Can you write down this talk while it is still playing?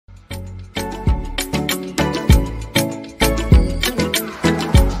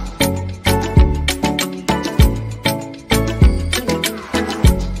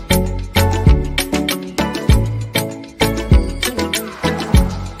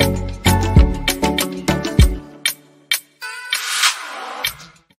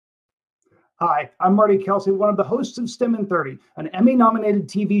Hi, I'm Marty Kelsey, one of the hosts of STEM in 30, an Emmy-nominated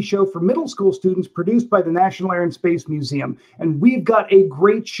TV show for middle school students produced by the National Air and Space Museum. And we've got a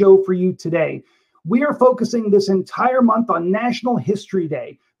great show for you today. We are focusing this entire month on National History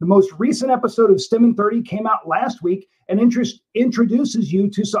Day. The most recent episode of STEM in 30 came out last week and introduces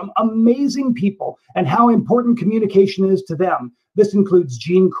you to some amazing people and how important communication is to them. This includes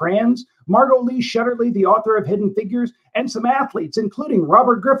Gene Kranz, Margot Lee Shetterly, the author of Hidden Figures, and some athletes, including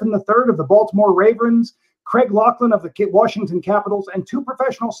Robert Griffin III of the Baltimore Ravens, Craig Laughlin of the Washington Capitals, and two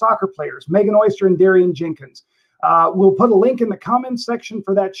professional soccer players, Megan Oyster and Darian Jenkins. We'll put a link in the comments section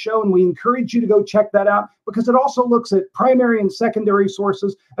for that show, and we encourage you to go check that out because it also looks at primary and secondary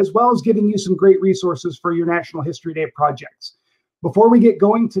sources, as well as giving you some great resources for your National History Day projects. Before we get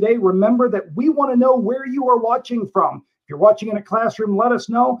going today, remember that we want to know where you are watching from. If you're watching in a classroom, let us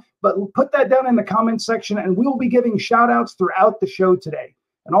know, but put that down in the comments section, and we'll be giving shout outs throughout the show today.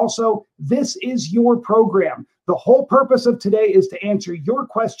 And also, this is your program. The whole purpose of today is to answer your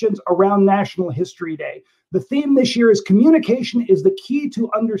questions around National History Day. The theme this year is communication is the key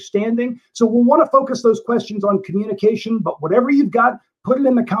to understanding. So we'll want to focus those questions on communication, but whatever you've got, put it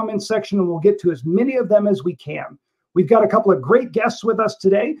in the comments section and we'll get to as many of them as we can. We've got a couple of great guests with us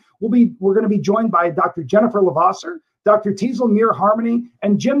today. We're going to be joined by Dr. Jennifer Levasseur, Dr. Teasel Muir-Harmony,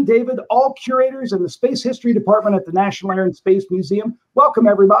 and Jim David, all curators in the Space History Department at the National Air and Space Museum. Welcome,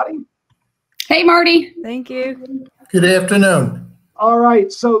 everybody. Hey, Marty. Thank you. Good afternoon. All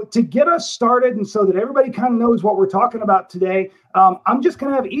right, so to get us started and so that everybody kind of knows what we're talking about today, I'm just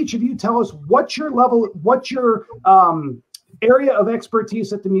going to have each of you tell us what's your area of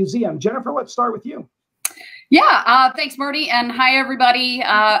expertise at the museum. Jennifer, let's start with you. Yeah, thanks, Marty, and hi, everybody.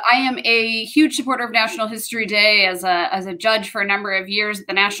 I am a huge supporter of National History Day as a judge for a number of years at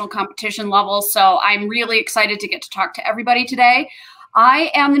the national competition level, so I'm really excited to get to talk to everybody today.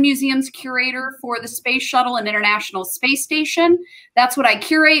 I am the museum's curator for the Space Shuttle and International Space Station. That's what I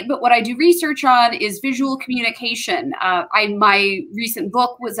curate, but what I do research on is visual communication. My recent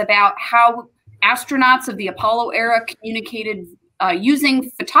book was about how astronauts of the Apollo era communicated using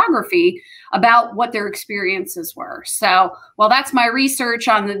photography about what their experiences were. So while that's my research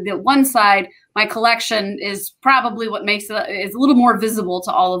on the one side, my collection is probably what makes it is a little more visible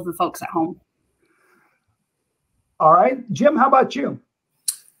to all of the folks at home. All right, Jim, how about you?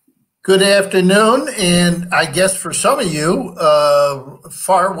 Good afternoon, and I guess for some of you,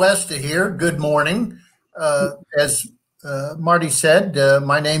 far west of here, good morning. As Marty said,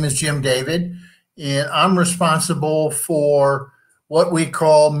 my name is Jim David, and I'm responsible for what we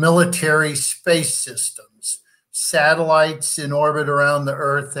call military space systems, satellites in orbit around the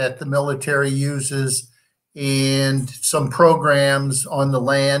Earth that the military uses, and some programs on the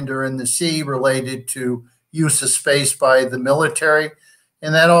land or in the sea related to use of space by the military.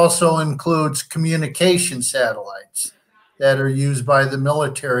 And that also includes communication satellites that are used by the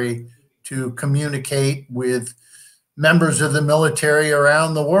military to communicate with members of the military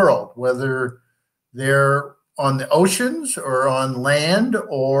around the world, whether they're on the oceans or on land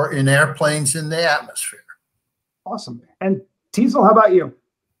or in airplanes in the atmosphere. Awesome. And Teasel, how about you?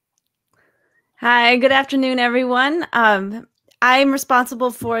 Hi, good afternoon, everyone. I'm responsible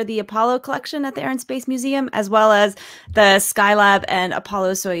for the Apollo collection at the Air and Space Museum, as well as the Skylab and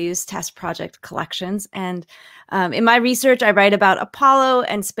Apollo-Soyuz test project collections. And in my research, I write about Apollo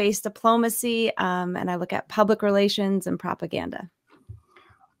and space diplomacy, and I look at public relations and propaganda.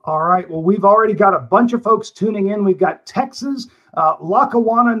 All right. Well, we've already got a bunch of folks tuning in. We've got Texas,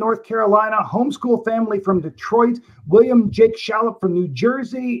 Lackawanna, North Carolina, homeschool family from Detroit, William Jake Shallop from New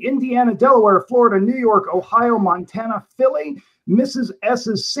Jersey, Indiana, Delaware, Florida, New York, Ohio, Montana, Philly, Mrs.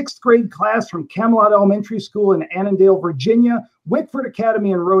 S's 6th grade class from Camelot Elementary School in Annandale, Virginia, Whitford Academy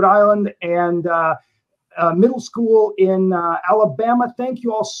in Rhode Island, and middle school in Alabama. Thank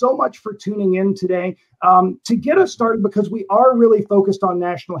you all so much for tuning in today. To get us started, because we are really focused on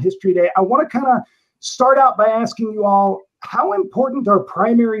National History Day, I want to kind of start out by asking you all, how important are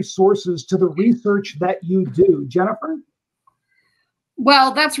primary sources to the research that you do? Jennifer?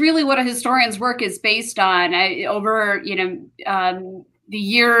 Well, that's really what a historian's work is based on. Over the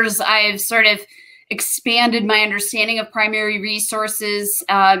years, I've sort of expanded my understanding of primary resources.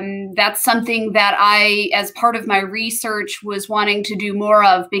 That's something that I, as part of my research, was wanting to do more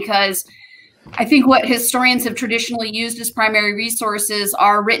of, because I think what historians have traditionally used as primary resources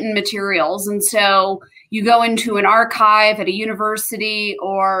are written materials. And so you go into an archive at a university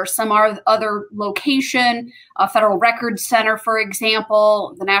or some other location, a Federal Records Center, for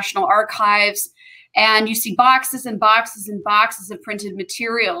example, the National Archives, and you see boxes and boxes and boxes of printed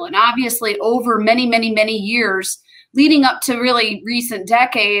material. And obviously over many, many, many years, leading up to really recent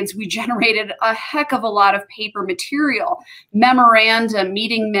decades, we generated a heck of a lot of paper material, memoranda,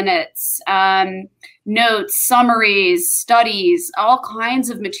 meeting minutes, notes, summaries, studies, all kinds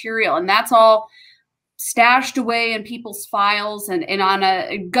of material. And that's all stashed away in people's files. And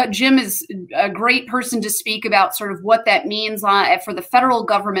Jim is a great person to speak about sort of what that means for the federal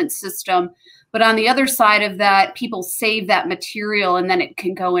government system. But on the other side of that, people save that material and then it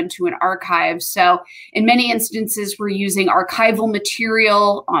can go into an archive. So in many instances, we're using archival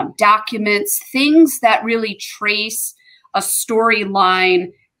material, documents, things that really trace a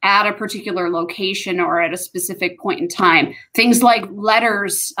storyline at a particular location or at a specific point in time. Things like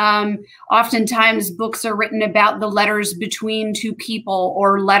letters. Oftentimes books are written about the letters between two people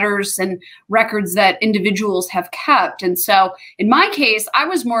or letters and records that individuals have kept. And so in my case, I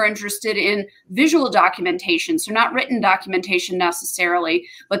was more interested in visual documentation. So not written documentation necessarily,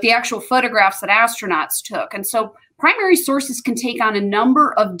 but the actual photographs that astronauts took. And so primary sources can take on a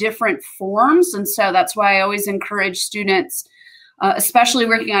number of different forms. And so that's why I always encourage students, especially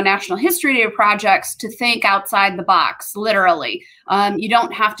working on National History Day projects, to think outside the box, literally. You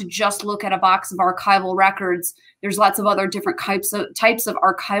don't have to just look at a box of archival records. There's lots of other different types of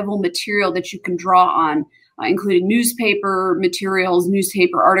archival material that you can draw on, including newspaper materials,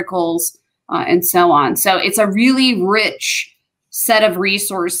 newspaper articles, and so on. So it's a really rich set of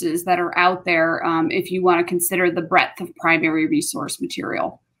resources that are out there if you want to consider the breadth of primary resource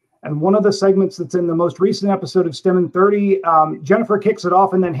material. And one of the segments that's in the most recent episode of STEM in 30, Jennifer kicks it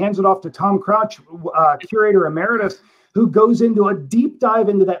off and then hands it off to Tom Crouch, curator emeritus, who goes into a deep dive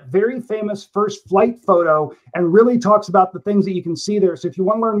into that very famous first flight photo and really talks about the things that you can see there. So if you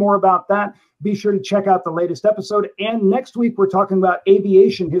want to learn more about that, be sure to check out the latest episode. And next week, we're talking about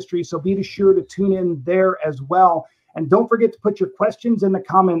aviation history, so be sure to tune in there as well. And don't forget to put your questions in the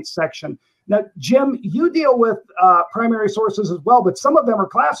comments section. Now, Jim, you deal with primary sources as well, but some of them are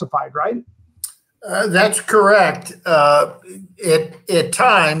classified, right? That's correct. At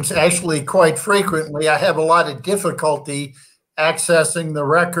times, actually quite frequently, I have a lot of difficulty accessing the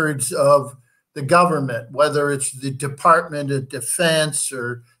records of the government, whether it's the Department of Defense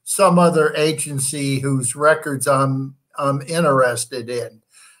or some other agency whose records I'm interested in.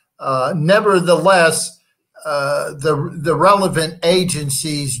 Nevertheless, the relevant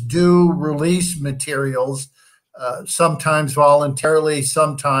agencies do release materials, sometimes voluntarily,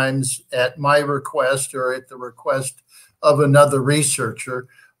 sometimes at my request or at the request of another researcher.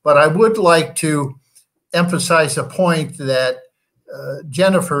 But I would like to emphasize a point that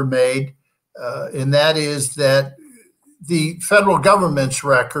Jennifer made, and that is that the federal government's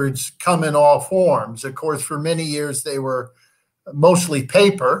records come in all forms. Of course, for many years, they were mostly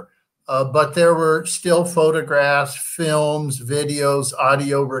paper. But there were still photographs, films, videos,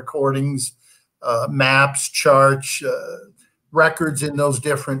 audio recordings, maps, charts, records in those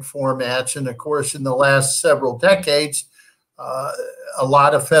different formats. And of course, in the last several decades, a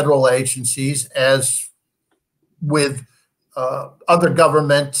lot of federal agencies, as with other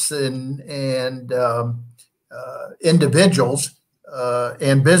governments and individuals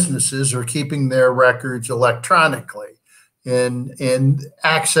and businesses, are keeping their records electronically. And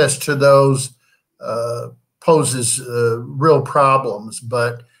access to those poses real problems.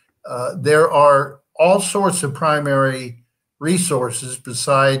 But there are all sorts of primary resources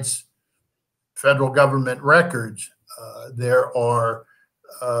besides federal government records. There are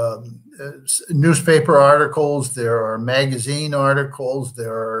newspaper articles, there are magazine articles,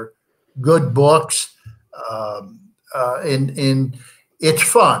 there are good books, and it's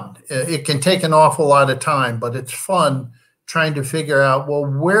fun. It can take an awful lot of time, but it's fun trying to figure out, well,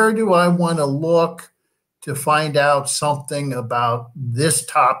 where do I want to look to find out something about this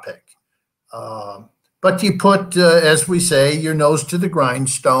topic? But you put, as we say, your nose to the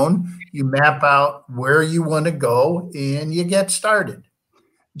grindstone. You map out where you want to go and you get started.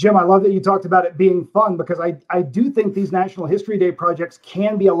 Jim, I love that you talked about it being fun, because I do think these National History Day projects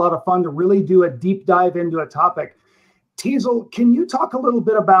can be a lot of fun to really do a deep dive into a topic. Teasel, can you talk a little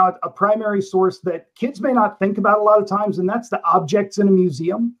bit about a primary source that kids may not think about a lot of times, and that's the objects in a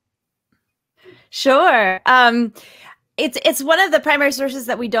museum? Sure. It's one of the primary sources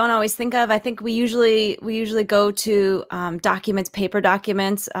that we don't always think of. I think we usually go to documents, paper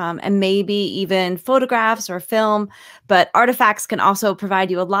documents, and maybe even photographs or film. But artifacts can also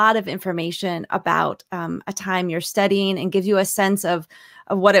provide you a lot of information about a time you're studying and give you a sense of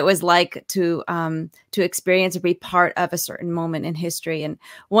what it was like to experience or be part of a certain moment in history. And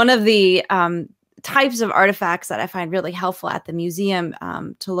one of the types of artifacts that I find really helpful at the museum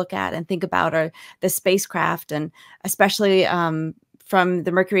to look at and think about are the spacecraft, and especially from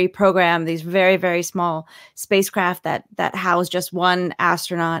the Mercury program, these very, very small spacecraft that house just one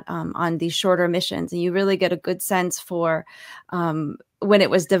astronaut on these shorter missions. And you really get a good sense for when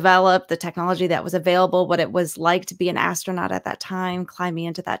it was developed, the technology that was available, what it was like to be an astronaut at that time, climbing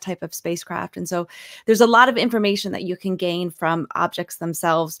into that type of spacecraft. And so there's a lot of information that you can gain from objects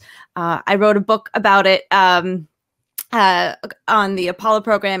themselves. I wrote a book about it on the Apollo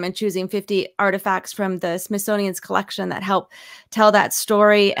program and choosing 50 artifacts from the Smithsonian's collection that help tell that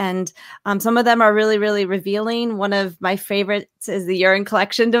story. And some of them are really, really revealing. One of my favorites is the urine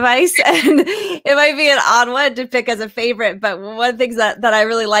collection device. And it might be an odd one to pick as a favorite, but one of the things that I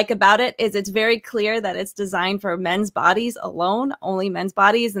really like about it is it's very clear that it's designed for men's bodies alone, only men's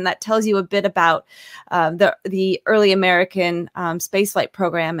bodies. And that tells you a bit about the early American spaceflight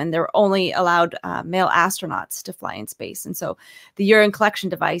program, and they're only allowed male astronauts to fly in space. And so the urine collection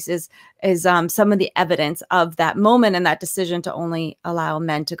device is some of the evidence of that moment and that decision to only allow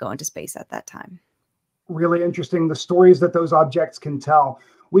men to go into space at that time. Really interesting, the stories that those objects can tell.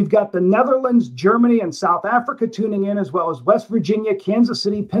 We've got the Netherlands, Germany, and South Africa tuning in, as well as West Virginia, Kansas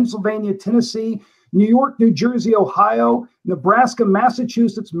City, Pennsylvania, Tennessee, New York, New Jersey, Ohio, Nebraska,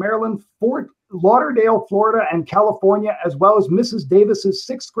 Massachusetts, Maryland, Fort Lauderdale, Florida, and California, as well as Mrs. Davis's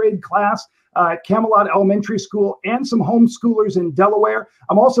 6th grade class at Camelot Elementary School, and some homeschoolers in Delaware.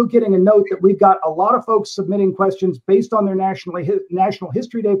 I'm also getting a note that we've got a lot of folks submitting questions based on their National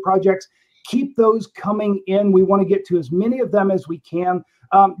History Day projects. Keep those coming in. We want to get to as many of them as we can.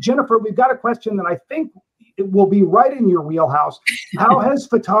 Jennifer, we've got a question that I think it will be right in your wheelhouse. How has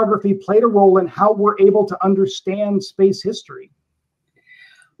photography played a role in how we're able to understand space history?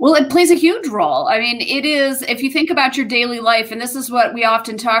 Well, it plays a huge role. I mean, it is, if you think about your daily life, and this is what we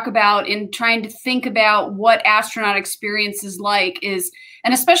often talk about in trying to think about what astronaut experience is like,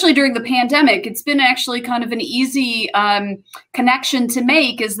 and especially during the pandemic, it's been actually kind of an easy connection to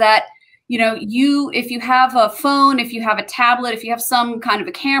make, is that, you know, if you have a phone, if you have a tablet, if you have some kind of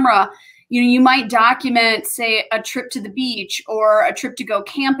a camera, you know, you might document, say, a trip to the beach or a trip to go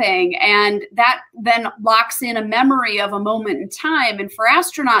camping, and that then locks in a memory of a moment in time. And for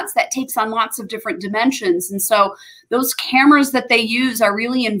astronauts, that takes on lots of different dimensions. And so those cameras that they use are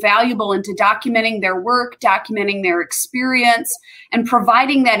really invaluable into documenting their work, documenting their experience, and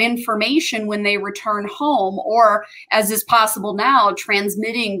providing that information when they return home, or, as is possible now,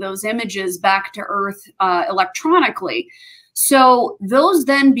 transmitting those images back to Earth electronically. So those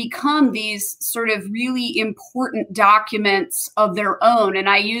then become these sort of really important documents of their own. And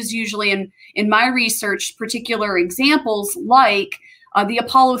I use usually in my research particular examples like the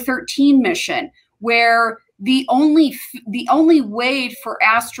Apollo 13 mission, where the only way for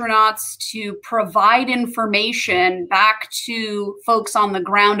astronauts to provide information back to folks on the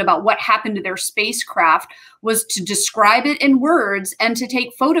ground about what happened to their spacecraft was to describe it in words and to take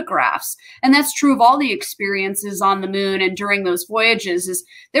photographs. And that's true of all the experiences on the moon and during those voyages. Is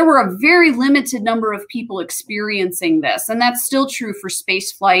there were a very limited number of people experiencing this. And that's still true for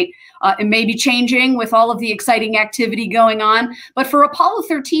space flight. It may be changing with all of the exciting activity going on. But for Apollo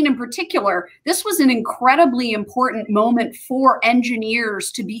 13 in particular, this was an incredibly important moment for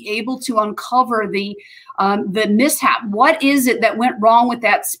engineers to be able to uncover the mishap. What is it that went wrong with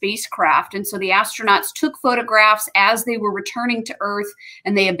that spacecraft? And so the astronauts took photographs as they were returning to Earth,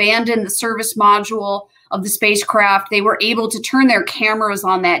 and they abandoned the service module of the spacecraft. They were able to turn their cameras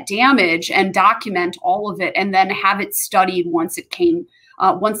on that damage and document all of it, and then have it studied once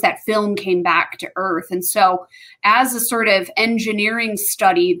that film came back to Earth. And so as a sort of engineering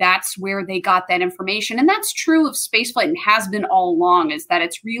study, that's where they got that information. And that's true of spaceflight and has been all along, is that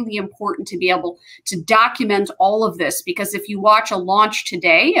it's really important to be able to document all of this. Because if you watch a launch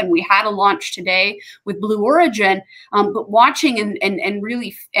today, and we had a launch today with Blue Origin, but watching and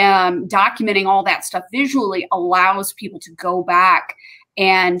really documenting all that stuff visually allows people to go back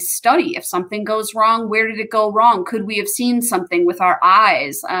and study. If something goes wrong, where did it go wrong? Could we have seen something with our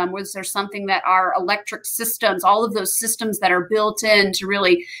eyes? Was there something that our electric systems, all of those systems that are built in to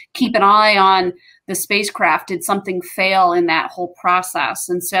really keep an eye on the spacecraft, did something fail in that whole process?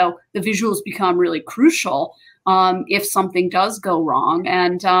 And so the visuals become really crucial if something does go wrong.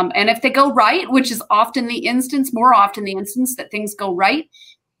 And if they go right, which is more often the instance that things go right,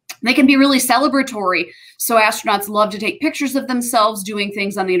 they can be really celebratory. So astronauts love to take pictures of themselves doing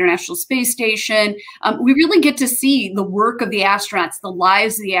things on the International Space Station. We really get to see the work of the astronauts, the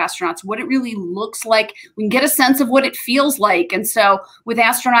lives of the astronauts, what it really looks like. We can get a sense of what it feels like. And so with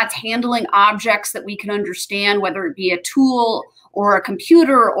astronauts handling objects that we can understand, whether it be a tool or a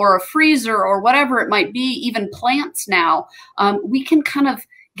computer or a freezer or whatever it might be, even plants now, we can kind of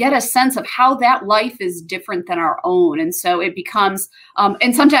get a sense of how that life is different than our own. And so it becomes,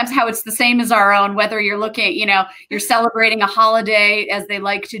 and sometimes how it's the same as our own, whether you're looking, you're celebrating a holiday as they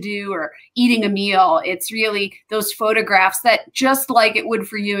like to do, or eating a meal. It's really those photographs that, just like it would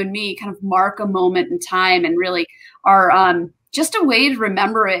for you and me, kind of mark a moment in time and really are just a way to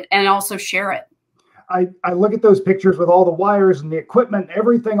remember it and also share it. I look at those pictures with all the wires and the equipment,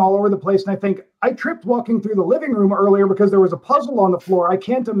 everything all over the place, and I think, I tripped walking through the living room earlier because there was a puzzle on the floor. I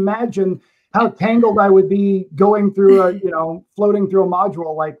can't imagine how tangled I would be going through floating through a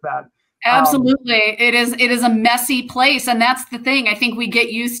module like that. Absolutely. It is a messy place. And that's the thing. I think we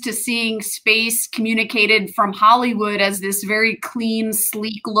get used to seeing space communicated from Hollywood as this very clean,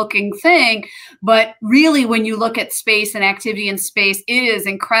 sleek looking thing. But really, when you look at space and activity in space, it is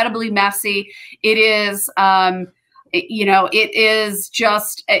incredibly messy. It is,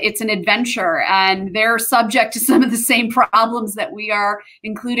 it's an adventure, and they're subject to some of the same problems that we are,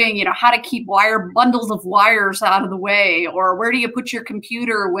 including, how to keep bundles of wires out of the way, or where do you put your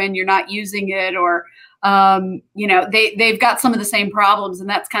computer when you're not using it, or, they've got some of the same problems. And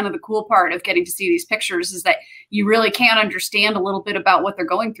that's kind of the cool part of getting to see these pictures, is that you really can understand a little bit about what they're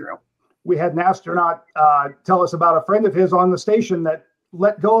going through. We had an astronaut tell us about a friend of his on the station that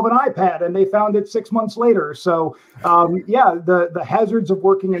let go of an iPad and they found it 6 months later. So the hazards of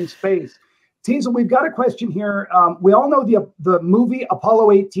working in space. Teasel, we've got a question here. We all know the movie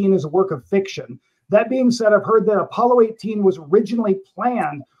Apollo 18 is a work of fiction. That being said, I've heard that Apollo 18 was originally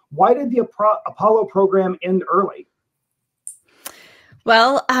planned. Why did the Apollo program end early?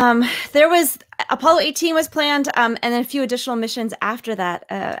 Well, Apollo 18 was planned, and then a few additional missions after that,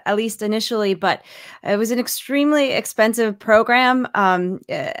 at least initially, but it was an extremely expensive program. By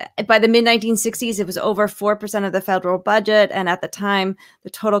the mid-1960s, it was over 4% of the federal budget, and at the time, the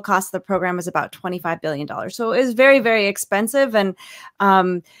total cost of the program was about $25 billion. So it was very, very expensive, and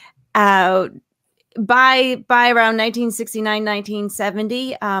by around 1969,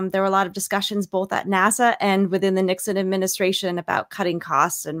 1970, there were a lot of discussions both at NASA and within the Nixon administration about cutting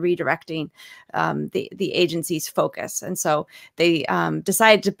costs and redirecting the agency's focus. And so they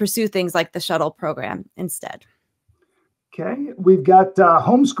decided to pursue things like the shuttle program instead. Okay, we've got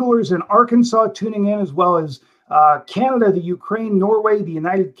homeschoolers in Arkansas tuning in, as well as Canada, the Ukraine, Norway, the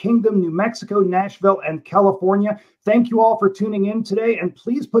United Kingdom, New Mexico, Nashville, and California. Thank you all for tuning in today, and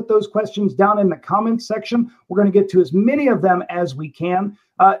please put those questions down in the comments section. We're going to get to as many of them as we can.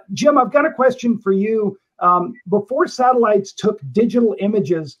 Jim, I've got a question for you. Before satellites took digital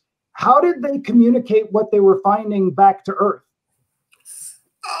images, how did they communicate what they were finding back to Earth?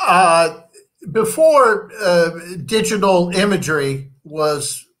 Before digital imagery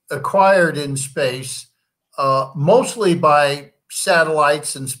was acquired in space, mostly by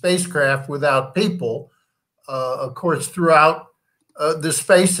satellites and spacecraft without people. Of course, throughout the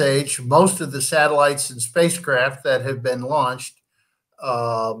space age, most of the satellites and spacecraft that have been launched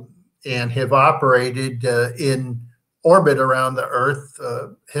and have operated in orbit around the Earth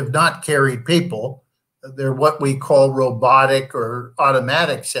have not carried people. They're what we call robotic or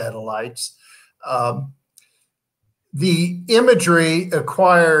automatic satellites. The imagery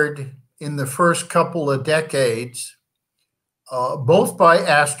acquired in the first couple of decades, both by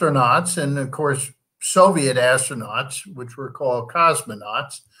astronauts and, of course, Soviet astronauts, which were called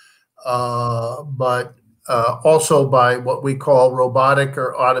cosmonauts, but also by what we call robotic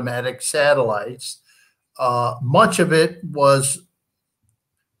or automatic satellites. Much of it was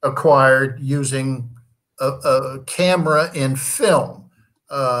acquired using a camera and film.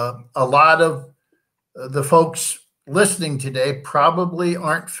 A lot of the folks listening today probably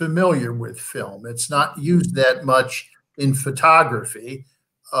aren't familiar with film. It's not used that much in photography,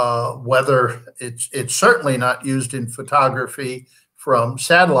 whether it's certainly not used in photography from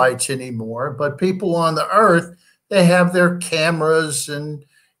satellites anymore, but people on the Earth, they have their cameras and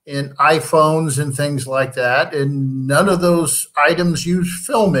iPhones and things like that, and none of those items use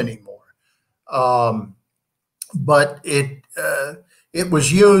film anymore. But it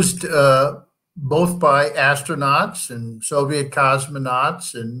was used both by astronauts and Soviet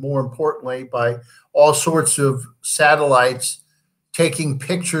cosmonauts, and more importantly, by all sorts of satellites taking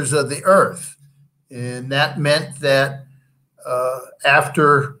pictures of the Earth. And that meant that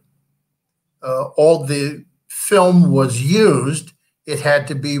after all the film was used, it had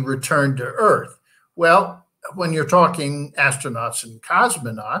to be returned to Earth. Well, when you're talking astronauts and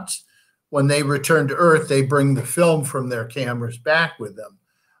cosmonauts, when they return to Earth, they bring the film from their cameras back with them.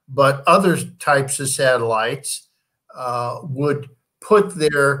 But other types of satellites would put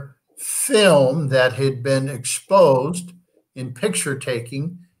their film that had been exposed in picture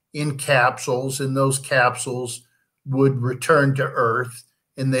taking in capsules, and those capsules would return to Earth,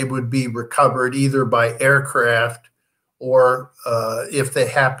 and they would be recovered either by aircraft or if they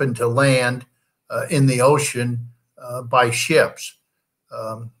happened to land in the ocean by ships.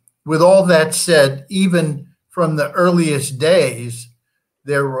 With all that said, even from the earliest days,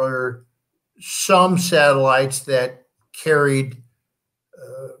 there were some satellites that carried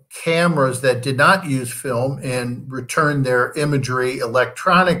cameras that did not use film and returned their imagery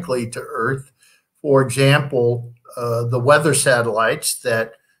electronically to Earth. For example, the weather satellites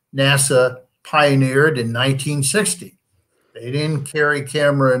that NASA pioneered in 1960. They didn't carry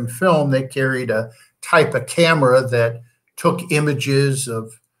camera and film. They carried a type of camera that took images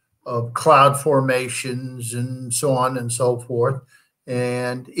of cloud formations and so on and so forth.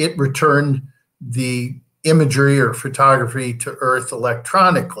 And it returned the imagery or photography to Earth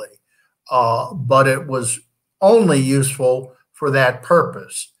electronically. But it was only useful for that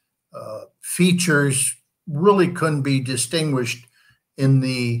purpose. Features really couldn't be distinguished in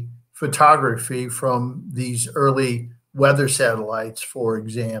the photography from these early weather satellites, for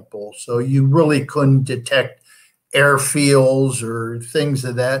example. So you really couldn't detect airfields or things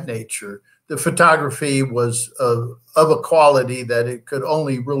of that nature. The photography was of a quality that it could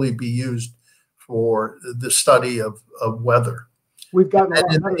only really be used for the study of weather. We've gotten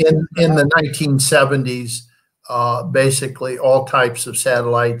in the 1970s, basically all types of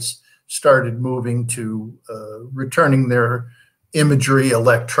satellites started moving to returning their imagery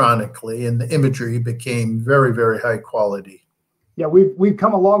electronically, and the imagery became very, very high quality. Yeah, we've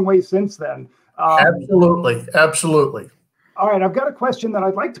come a long way since then. Absolutely, absolutely. All right, I've got a question that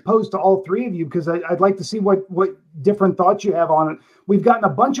I'd like to pose to all three of you because I'd like to see what different thoughts you have on it. We've gotten a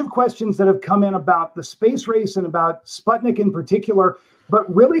bunch of questions that have come in about the space race and about Sputnik in particular,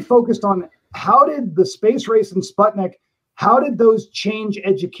 but really focused on how did the space race and Sputnik, how did those change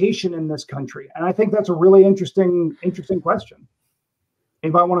education in this country? And I think that's a really interesting question.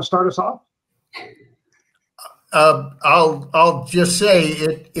 Anybody want to start us off? I'll just say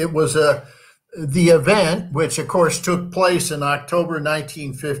it was the event, which of course took place in October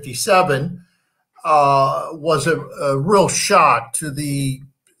 1957, was a real shock to the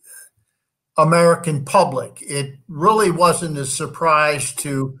American public. It really wasn't a surprise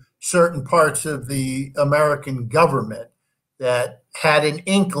to certain parts of the American government that had an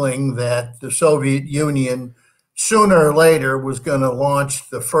inkling that the Soviet Union sooner or later was going to launch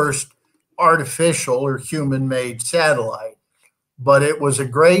the first artificial or human-made satellite. But it was a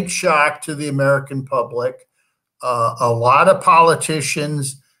great shock to the American public. A lot of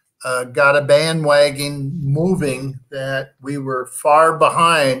politicians got a bandwagon moving that we were far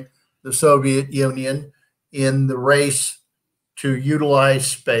behind the Soviet Union in the race to utilize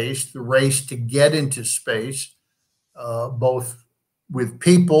space, the race to get into space, both with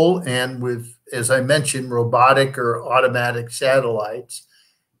people and with, as I mentioned, robotic or automatic satellites.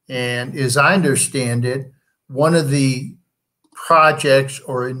 And as I understand it, one of the projects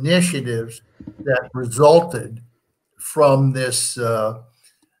or initiatives that resulted from this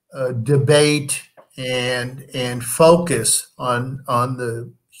debate and focus on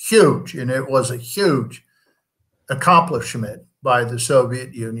the huge, and it was a huge accomplishment by the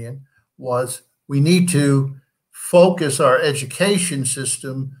Soviet Union, was we need to focus our education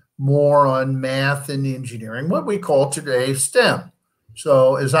system more on math and engineering, what we call today STEM.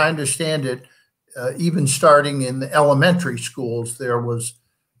 So as I understand it, even starting in the elementary schools, there was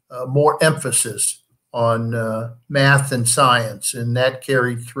more emphasis on math and science, and that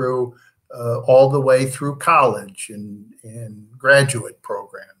carried through all the way through college and graduate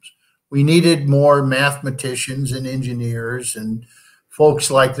programs. We needed more mathematicians and engineers and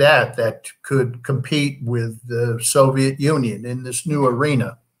folks like that could compete with the Soviet Union in this new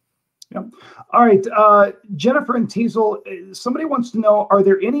arena. Yep. All right, Jennifer and Teasel, somebody wants to know, are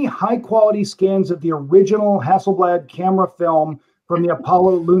there any high quality scans of the original Hasselblad camera film from the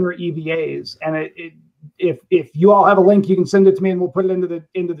Apollo lunar EVAs? And if you all have a link, you can send it to me and we'll put it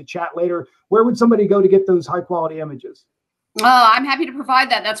into the chat later. Where would somebody go to get those high quality images? I'm happy to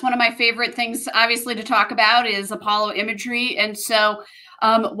provide that. That's one of my favorite things, obviously, to talk about is Apollo imagery. And so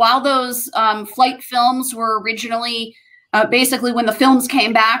while those flight films were originally basically, when the films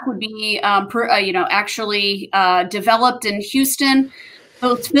came back, would be, actually developed in Houston.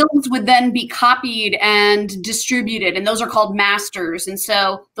 Those films would then be copied and distributed, and those are called masters. And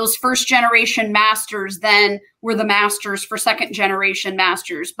so those first generation masters then were the masters for second generation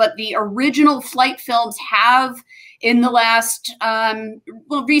masters. But the original flight films have, in the last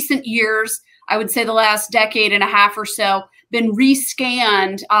recent years, I would say the last decade and a half or so, been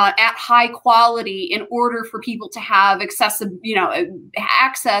rescanned at high quality in order for people to have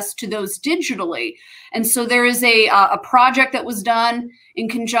access to those digitally. And so there is a project that was done in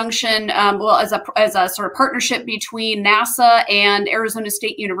conjunction, as a sort of partnership between NASA and Arizona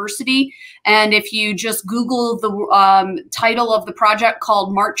State University. And if you just Google the title of the project,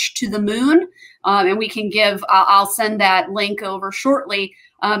 called March to the Moon, and we can I'll send that link over shortly.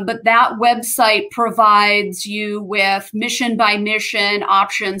 But that website provides you with mission by mission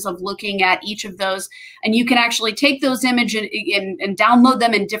options of looking at each of those. And you can actually take those images and download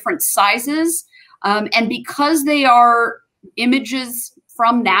them in different sizes. And because they are images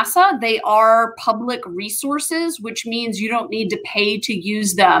from NASA, they are public resources, which means you don't need to pay to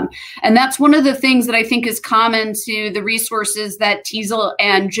use them. And that's one of the things that I think is common to the resources that Teasel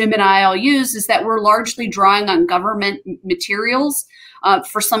and Jim and I all use, is that we're largely drawing on government materials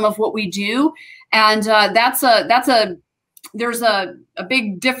for some of what we do. And there's a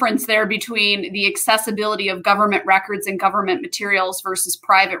big difference there between the accessibility of government records and government materials versus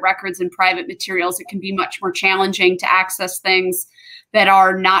private records and private materials. It can be much more challenging to access things that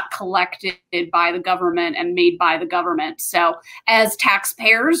are not collected by the government and made by the government. So as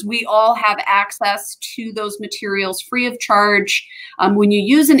taxpayers, we all have access to those materials free of charge. When you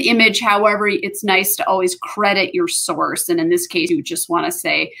use an image, however, it's nice to always credit your source. And in this case, you just want to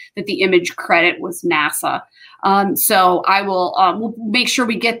say that the image credit was NASA. So I will we'll make sure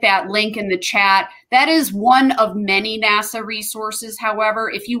we get that link in the chat. That is one of many NASA resources. However,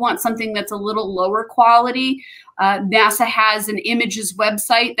 if you want something that's a little lower quality, NASA has an images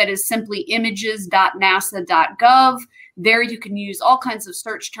website that is simply images.nasa.gov. There you can use all kinds of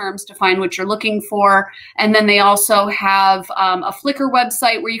search terms to find what you're looking for. And then they also have a Flickr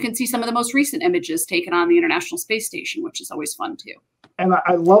website where you can see some of the most recent images taken on the International Space Station, which is always fun too. And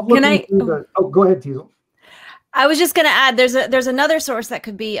I love looking through the, oh, go ahead, Teasel. I was just going to add, there's another source that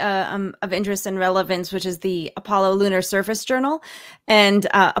could be of interest and relevance, which is the Apollo Lunar Surface Journal and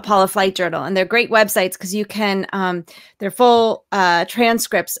Apollo Flight Journal. And they're great websites because you can, they're full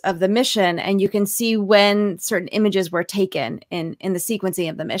transcripts of the mission, and you can see when certain images were taken in the sequencing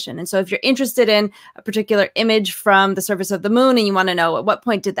of the mission. And so if you're interested in a particular image from the surface of the moon and you want to know at what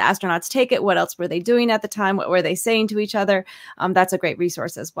point did the astronauts take it, what else were they doing at the time, what were they saying to each other, that's a great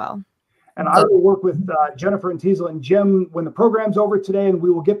resource as well. And I will work with Jennifer and Teasel and Jim when the program's over today, and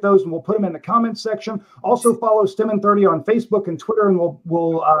we will get those and we'll put them in the comments section. Also follow STEM in 30 on Facebook and Twitter, and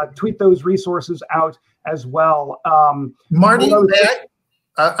we'll tweet those resources out as well. Marty,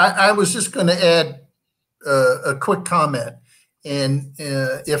 I was just going to add a quick comment, and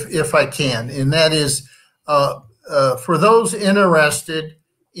if I can, and that is for those interested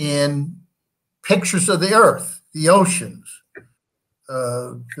in pictures of the Earth, the oceans,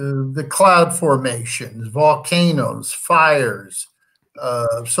 the cloud formations, volcanoes, fires,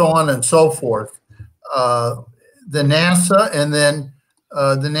 so on and so forth. The NASA and then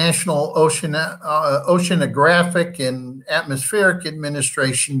the National Oceanographic and Atmospheric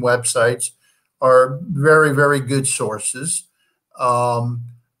Administration websites are very, very good sources.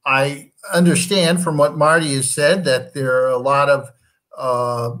 I understand from what Marty has said that there are a lot of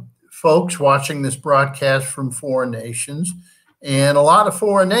folks watching this broadcast from foreign nations. And a lot of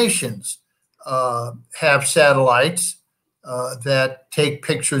foreign nations have satellites that take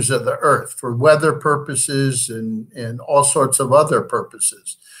pictures of the Earth for weather purposes and all sorts of other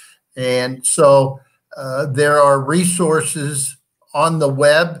purposes. And so there are resources on the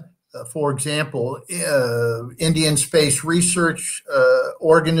web. For example, Indian Space Research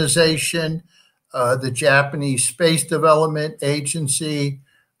Organization, the Japanese Space Development Agency,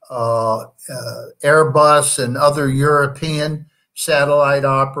 Airbus, and other European satellite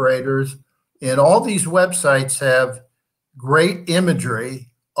operators. And all these websites have great imagery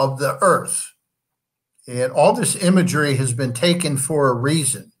of the Earth. And all this imagery has been taken for a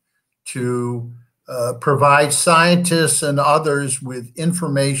reason, to provide scientists and others with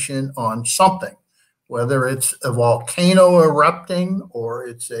information on something, whether it's a volcano erupting or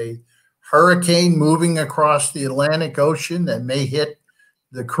it's a hurricane moving across the Atlantic Ocean that may hit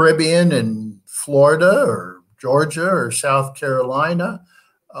the Caribbean and Florida or Georgia or South Carolina,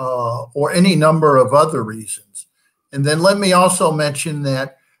 or any number of other reasons. And then let me also mention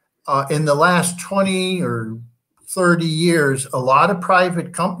that in the last 20 or 30 years, a lot of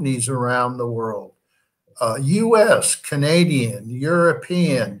private companies around the world, US, Canadian,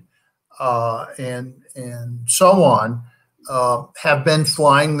 European, and so on, have been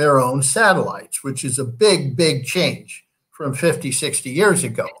flying their own satellites, which is a big, big change from 50, 60 years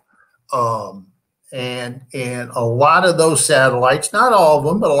ago. And a lot of those satellites, not all of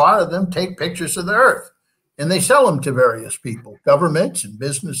them, but a lot of them take pictures of the Earth. and they sell them to various people, governments and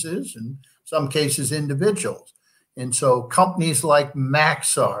businesses, and some cases individuals. And so companies like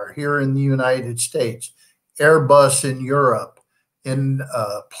Maxar here in the United States, Airbus in Europe, in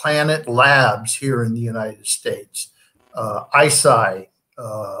Planet Labs here in the United States, ISI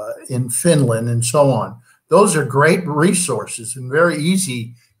in Finland, and so on. Those are great resources and very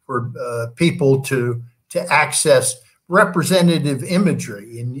easy for people to access representative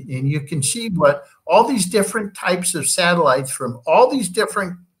imagery. And you can see what all these different types of satellites from all these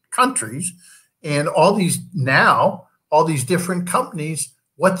different countries and all these different companies,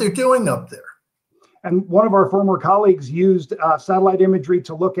 what they're doing up there. And one of our former colleagues used satellite imagery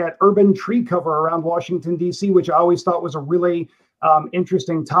to look at urban tree cover around Washington, D.C., which I always thought was a really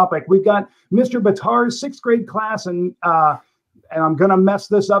interesting topic. We've got Mr. Batar's sixth grade class, and I'm going to mess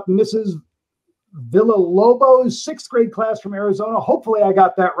this up, Mrs. Villalobos' sixth grade class from Arizona. Hopefully I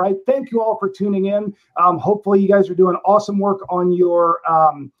got that right. Thank you all for tuning in. Hopefully you guys are doing awesome work on your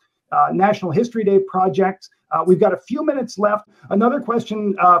National History Day project. We've got a few minutes left. Another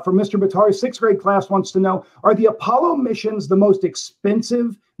question from Mr. Batar's sixth grade class wants to know, are the Apollo missions the most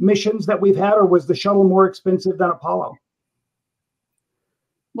expensive missions that we've had, or was the shuttle more expensive than Apollo?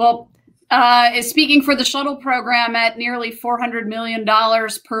 Well, speaking for the shuttle program, at nearly $400 million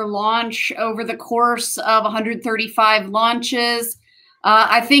per launch over the course of 135 launches.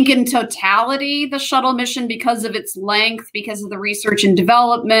 I think in totality, the shuttle mission, because of its length, because of the research and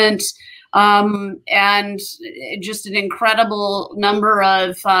development, and just an incredible number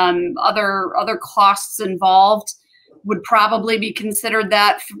of other costs involved, would probably be considered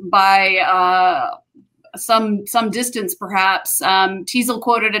that by some distance, perhaps. Teasel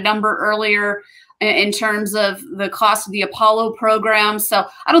quoted a number earlier in terms of the cost of the Apollo program. So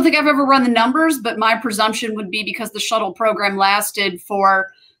I don't think I've ever run the numbers, but my presumption would be, because the shuttle program lasted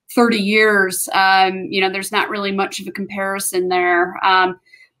for 30 years, there's not really much of a comparison there.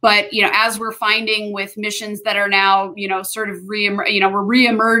 But, as we're finding with missions that are now, sort of we're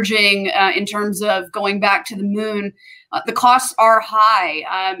reemerging in terms of going back to the moon, the costs are high.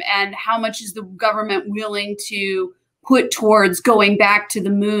 And how much is the government willing to put towards going back to the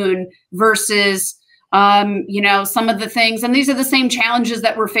moon versus, some of the things, and these are the same challenges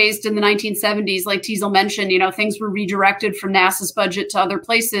that were faced in the 1970s, like Teasel mentioned, things were redirected from NASA's budget to other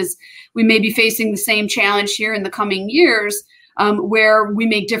places. We may be facing the same challenge here in the coming years, where we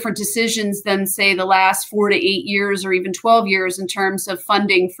make different decisions than, say, the last 4 to 8 years or even 12 years in terms of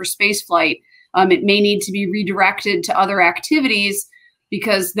funding for spaceflight. It may need to be redirected to other activities,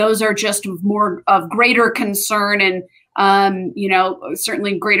 because those are just more of greater concern and,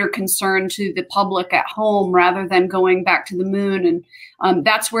 certainly greater concern to the public at home rather than going back to the moon. And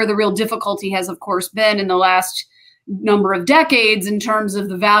that's where the real difficulty has, of course, been in the last number of decades in terms of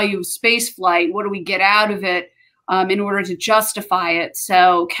the value of space flight. What do we get out of it in order to justify it?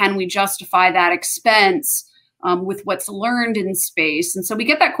 So can we justify that expense with what's learned in space? And so we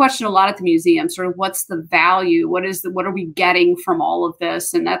get that question a lot at the museum, sort of what's the value? What are we getting from all of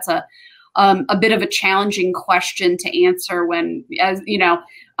this? And that's a bit of a challenging question to answer when, as you know,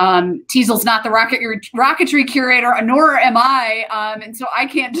 Teasel's not the rocketry curator, nor am I. And so I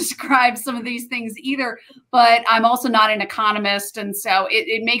can't describe some of these things either, but I'm also not an economist. And so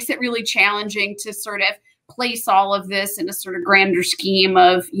it makes it really challenging to sort of place all of this in a sort of grander scheme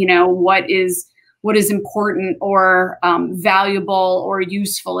of, what is important or valuable or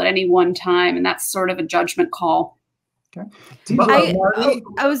useful at any one time. And that's sort of a judgment call. Okay.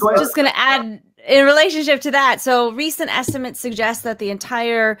 I was just going to add, in relationship to that, so recent estimates suggest that the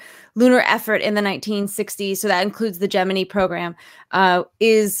entire lunar effort in the 1960s, so that includes the Gemini program,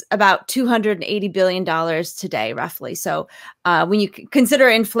 is about $280 billion today, roughly. So when you consider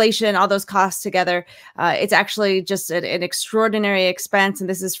inflation, all those costs together, it's actually just an extraordinary expense. And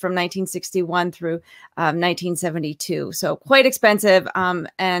this is from 1961 through 1972. So quite expensive.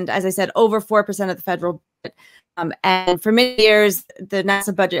 And as I said, over 4% of the federal budget. And for many years, the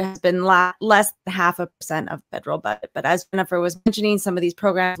NASA budget has been less than 0.5% of federal budget. But as Jennifer was mentioning, some of these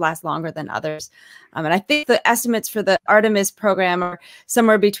programs last longer than others. And I think the estimates for the Artemis program are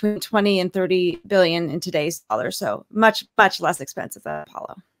somewhere between 20 and 30 billion in today's dollars. So much, much less expensive than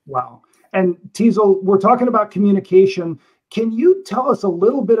Apollo. Wow. And Teasel, we're talking about communication. Can you tell us a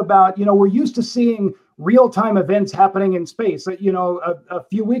little bit about, we're used to seeing real-time events happening in space. A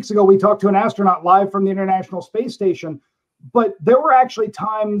few weeks ago, we talked to an astronaut live from the International Space Station, but there were actually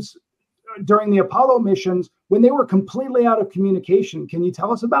times during the Apollo missions when they were completely out of communication. Can you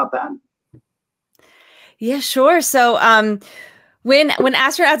tell us about that? Yeah, sure. So When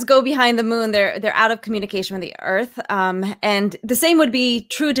astronauts go behind the moon, they're out of communication with the Earth, and the same would be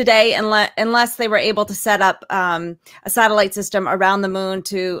true today unless they were able to set up a satellite system around the moon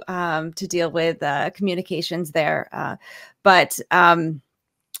to deal with communications there. But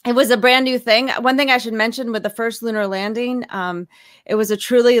it was a brand new thing. One thing I should mention with the first lunar landing, it was a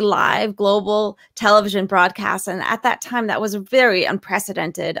truly live global television broadcast, and at that time, that was very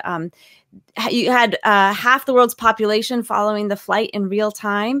unprecedented. You had half the world's population following the flight in real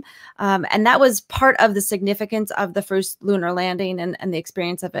time. And that was part of the significance of the first lunar landing and the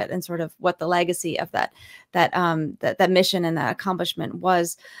experience of it, and sort of what the legacy of that mission and that accomplishment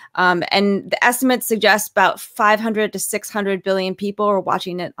was. And the estimates suggest about 500 to 600 billion people were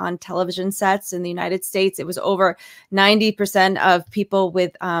watching it on television sets in the United States. It was over 90% of people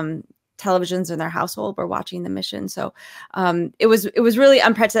with televisions in their household were watching the mission. So it was really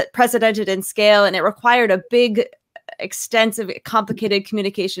unprecedented in scale, and it required a big, extensive, complicated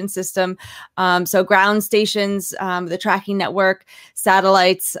communication system. So ground stations, the tracking network,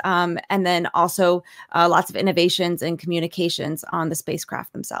 satellites, and then also lots of innovations in communications on the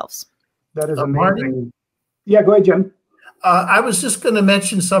spacecraft themselves. That is amazing. Marty? Yeah, go ahead, Jim. I was just going to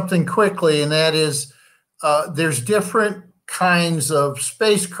mention something quickly, and that is there's different kinds of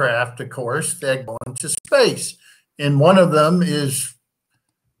spacecraft, of course, that go into space. And one of them is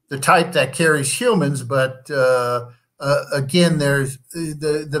the type that carries humans, but again, there's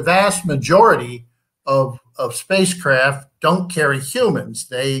the vast majority of spacecraft don't carry humans.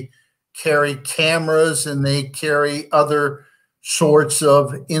 They carry cameras and they carry other sorts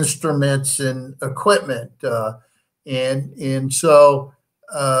of instruments and equipment. And so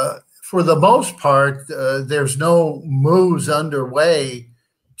for the most part, there's no moves underway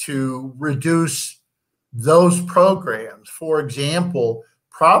to reduce those programs. For example,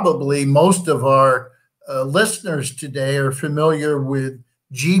 probably most of our listeners today are familiar with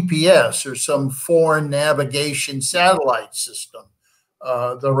GPS or some foreign navigation satellite system.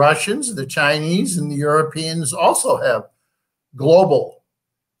 The Russians, the Chinese, and the Europeans also have global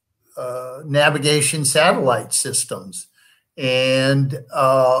navigation satellite systems. And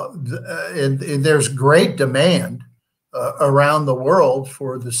there's great demand around the world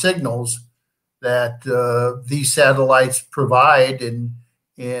for the signals that these satellites provide.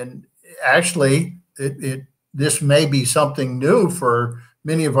 And actually, this may be something new for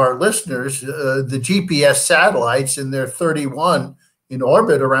many of our listeners. The GPS satellites, and there are 31 in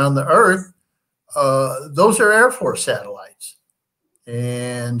orbit around the Earth, those are Air Force satellites.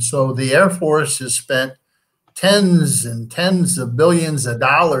 And so the Air Force has spent tens and tens of billions of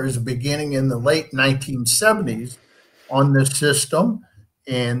dollars beginning in the late 1970s on this system.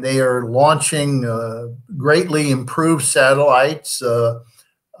 And they are launching greatly improved satellites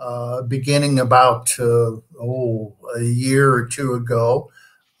beginning about a year or two ago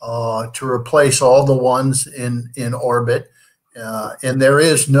to replace all the ones in orbit. And there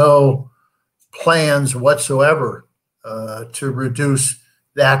is no plans whatsoever to reduce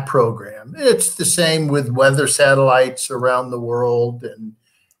that program. It's the same with weather satellites around the world. And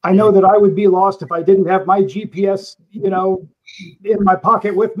I know that I would be lost if I didn't have my GPS, in my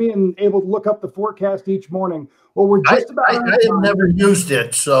pocket with me and able to look up the forecast each morning. Well, we're just about. I have never used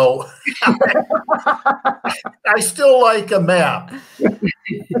it, so I still like a map.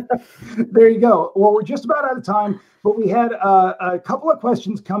 There you go. Well, we're just about out of time, but we had a couple of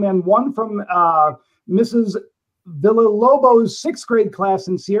questions come in. One from Mrs. Villalobos' 6th grade class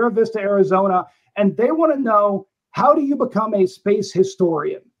in Sierra Vista, Arizona, and they want to know, how do you become a space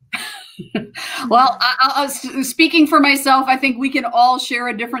historian? Well, speaking for myself, I think we can all share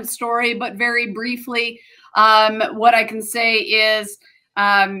a different story, but very briefly, what I can say is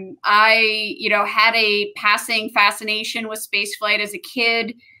I, had a passing fascination with spaceflight as a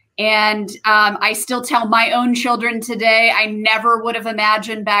kid. And I still tell my own children today, I never would have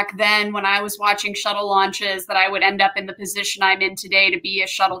imagined back then when I was watching shuttle launches that I would end up in the position I'm in today to be a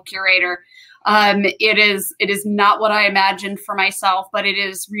shuttle curator. It is not what I imagined for myself, but it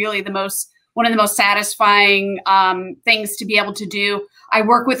is really one of the most satisfying things to be able to do. I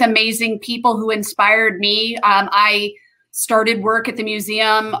work with amazing people who inspired me. I started work at the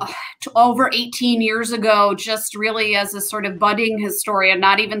museum over 18 years ago, just really as a sort of budding historian,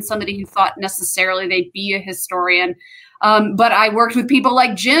 not even somebody who thought necessarily they'd be a historian. But I worked with people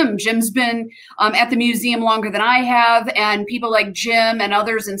like Jim. Jim's been at the museum longer than I have, and people like Jim and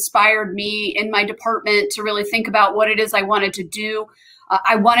others inspired me in my department to really think about what it is I wanted to do.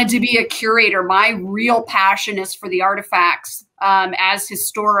 I wanted to be a curator. My real passion is for the artifacts as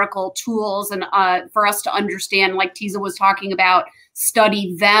historical tools, and for us to understand, like Teasel was talking about,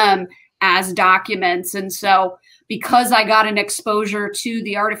 study them as documents. And so because I got an exposure to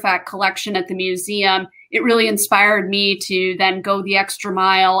the artifact collection at the museum, it really inspired me to then go the extra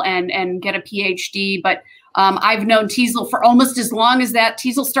mile and get a PhD. But I've known Teasel for almost as long as that.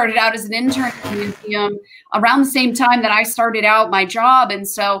 Teasel started out as an intern at the museum around the same time that I started out my job. And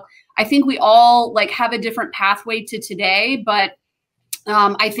so I think we all like have a different pathway to today, but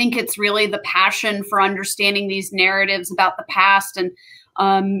I think it's really the passion for understanding these narratives about the past and,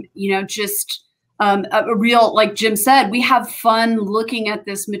 you know, just a real, like Jim said, we have fun looking at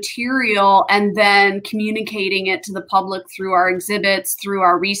this material and then communicating it to the public through our exhibits, through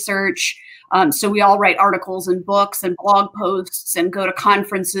our research. So we all write articles and books and blog posts and go to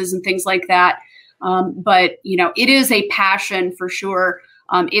conferences and things like that. But, you know, it is a passion for sure.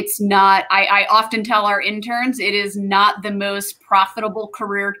 It's not, I often tell our interns, it is not the most profitable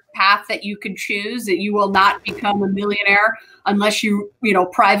career path that you could choose. That you will not become a millionaire unless you know,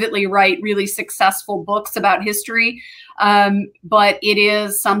 privately write really successful books about history. But it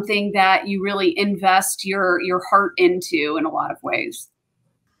is something that you really invest your heart into in a lot of ways.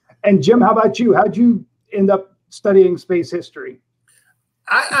 And Jim, how about you? How'd you end up studying space history?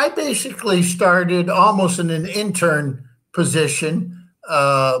 I basically started almost in an intern position.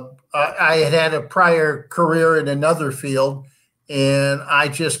 I had a prior career in another field, and I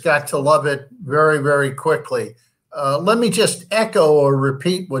just got to love it very, very quickly. Let me just echo or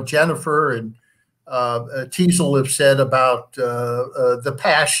repeat what Jennifer and Teasel have said about the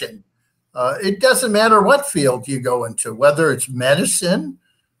passion. It doesn't matter what field you go into, whether it's medicine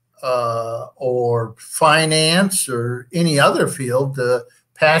or finance or any other field.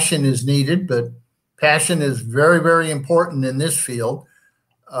 Passion is needed, but passion is very, very important in this field.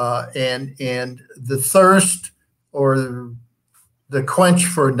 And the thirst or the quench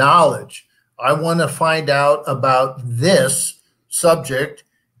for knowledge. I want to find out about this subject,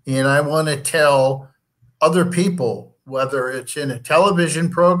 and I want to tell other people, whether it's in a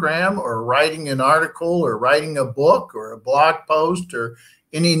television program or writing an article or writing a book or a blog post or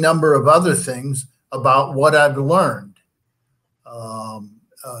any number of other things, about what I've learned.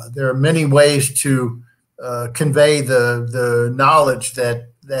 There are many ways to convey the knowledge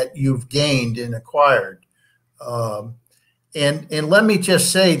that you've gained and acquired. And let me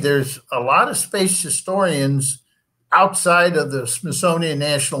just say, there's a lot of space historians outside of the Smithsonian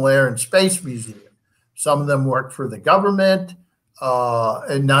National Air and Space Museum. Some of them work for the government,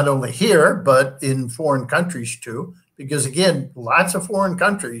 and not only here, but in foreign countries too, because again, lots of foreign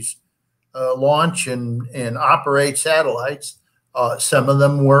countries launch and operate satellites. Some of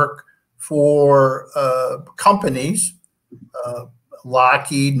them work for companies,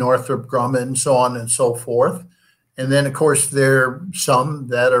 Lockheed, Northrop Grumman, so on and so forth. And then, of course, there are some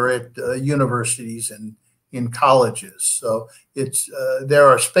that are at universities and in colleges. So it's there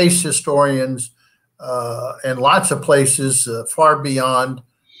are space historians and lots of places far beyond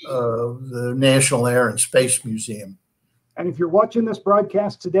the National Air and Space Museum. And if you're watching this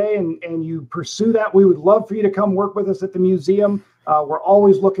broadcast today and you pursue that, we would love for you to come work with us at the museum. We're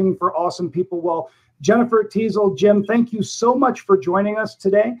always looking for awesome people. Well, Jennifer, Teasel, Jim, thank you so much for joining us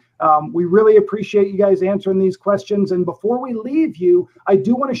today. We really appreciate you guys answering these questions. And before we leave you, I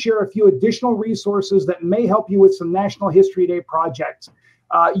do want to share a few additional resources that may help you with some National History Day projects.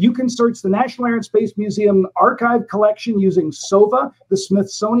 You can search the National Air and Space Museum archive collection using SOVA, the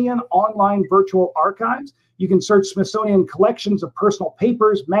Smithsonian Online Virtual Archives. You can search Smithsonian collections of personal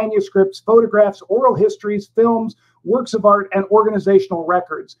papers, manuscripts, photographs, oral histories, films, works of art, and organizational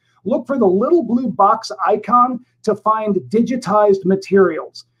records. Look for the little blue box icon to find digitized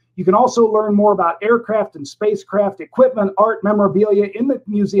materials. You can also learn more about aircraft and spacecraft, equipment, art, memorabilia in the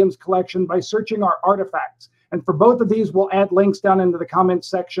museum's collection by searching our artifacts. And for both of these, we'll add links down into the comments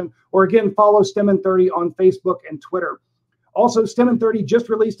section, or again, follow STEM in 30 on Facebook and Twitter. Also, STEM in 30 just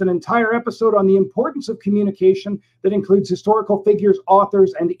released an entire episode on the importance of communication that includes historical figures,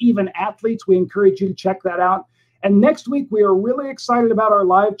 authors, and even athletes. We encourage you to check that out. And next week, we are really excited about our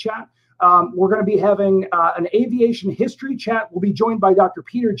live chat. We're going to be having an aviation history chat. We'll be joined by Dr.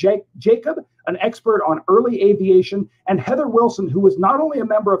 Peter Jacob, an expert on early aviation, and Heather Wilson, who was not only a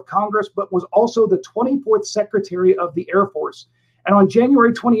member of Congress, but was also the 24th Secretary of the Air Force. And on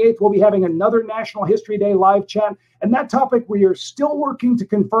January 28th, we'll be having another National History Day live chat. And that topic we are still working to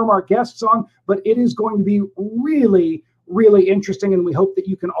confirm our guests on, but it is going to be really, really interesting. And we hope that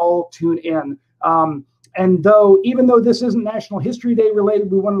you can all tune in. And even though this isn't National History Day related,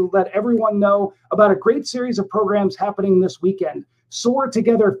 we want to let everyone know about a great series of programs happening this weekend. Soar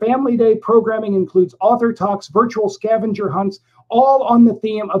Together Family Day programming includes author talks, virtual scavenger hunts, all on the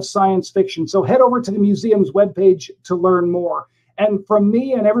theme of science fiction. So head over to the museum's webpage to learn more. And from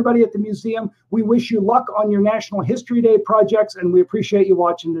me and everybody at the museum, we wish you luck on your National History Day projects, and we appreciate you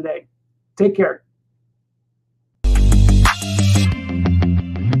watching today. Take care.